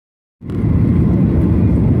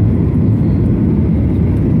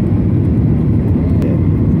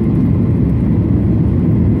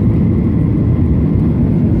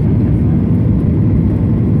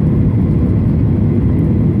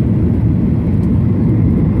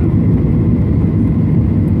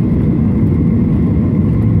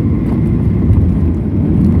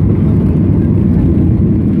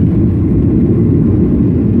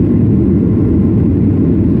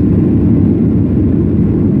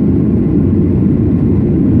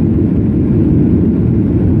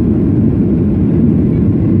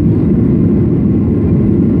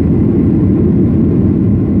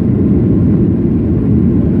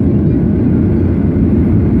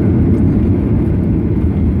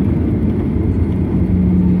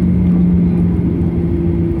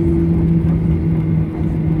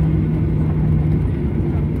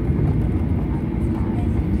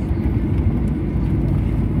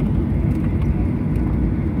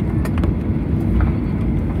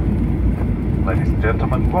and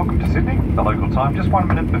gentlemen, welcome to Sydney. The local time just 1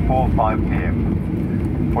 minute before 5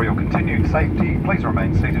 p.m. For your continued safety, please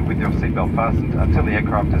remain seated with your seatbelt fastened until the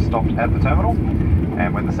aircraft has stopped at the terminal.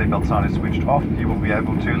 And when the seatbelt sign is switched off, you will be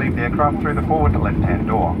able to leave the aircraft through the forward left-hand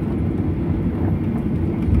door.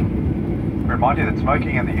 Remind you that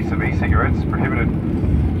smoking and the use of e-cigarettes is prohibited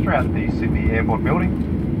throughout the Sydney Airport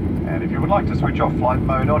building. And if you would like to switch off flight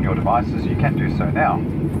mode on your devices, you can do so now.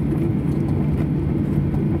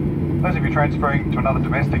 Those of you transferring to another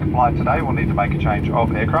domestic flight today will need to make a change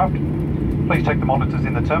of aircraft. Please check the monitors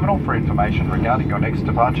in the terminal for information regarding your next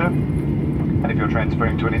departure. And if you're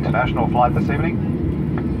transferring to an international flight this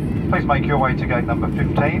evening, please make your way to gate number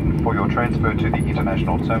 15 for your transfer to the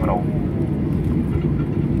international terminal.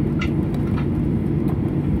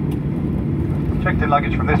 Checked-in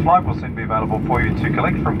luggage from this flight will soon be available for you to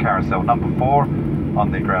collect from carousel number 4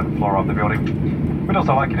 on the ground floor of the building. We'd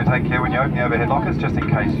also like you to take care when you open the overhead lockers, just in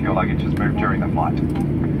case your luggage has moved during the flight.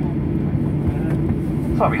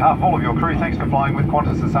 So on behalf of all of your crew, thanks for flying with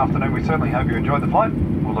Qantas this afternoon. We certainly hope you enjoyed the flight.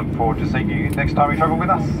 We'll look forward to seeing you next time you travel with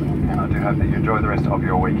us, and I do hope that you enjoy the rest of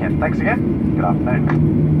your weekend. Thanks again. Good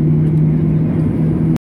afternoon.